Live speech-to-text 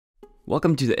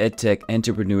Welcome to the Edtech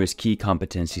Entrepreneur's Key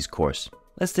Competencies course.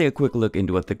 Let's take a quick look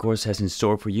into what the course has in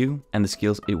store for you and the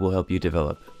skills it will help you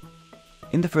develop.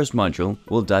 In the first module,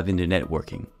 we'll dive into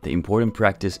networking, the important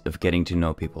practice of getting to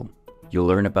know people. You'll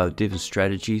learn about different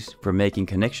strategies for making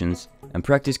connections and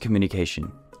practice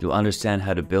communication. You'll understand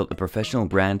how to build a professional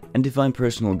brand and define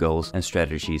personal goals and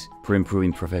strategies for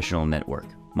improving professional network.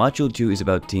 Module 2 is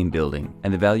about team building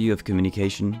and the value of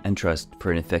communication and trust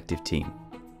for an effective team.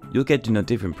 You'll get to know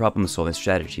different problem-solving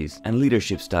strategies and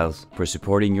leadership styles for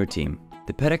supporting your team.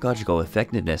 The pedagogical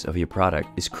effectiveness of your product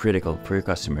is critical for your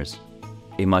customers.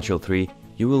 In Module 3,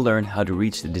 you will learn how to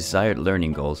reach the desired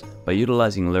learning goals by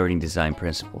utilizing learning design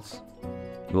principles.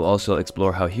 We'll also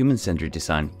explore how human-centered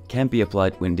design can be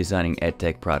applied when designing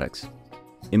EdTech products.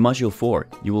 In Module 4,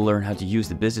 you will learn how to use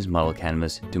the business model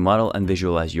canvas to model and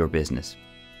visualize your business.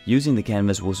 Using the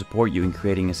canvas will support you in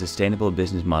creating a sustainable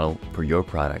business model for your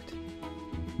product.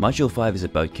 Module 5 is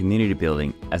about community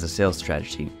building as a sales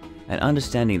strategy and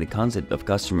understanding the concept of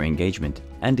customer engagement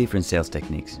and different sales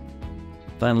techniques.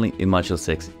 Finally, in Module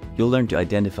 6, you'll learn to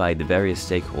identify the various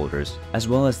stakeholders as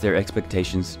well as their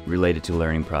expectations related to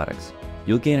learning products.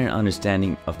 You'll gain an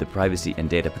understanding of the privacy and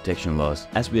data protection laws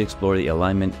as we explore the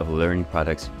alignment of learning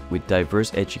products with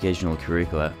diverse educational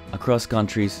curricula across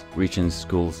countries, regions,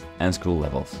 schools, and school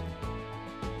levels.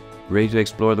 Ready to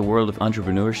explore the world of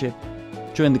entrepreneurship?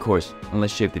 Join the course and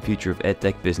let's shape the future of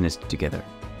EdTech business together.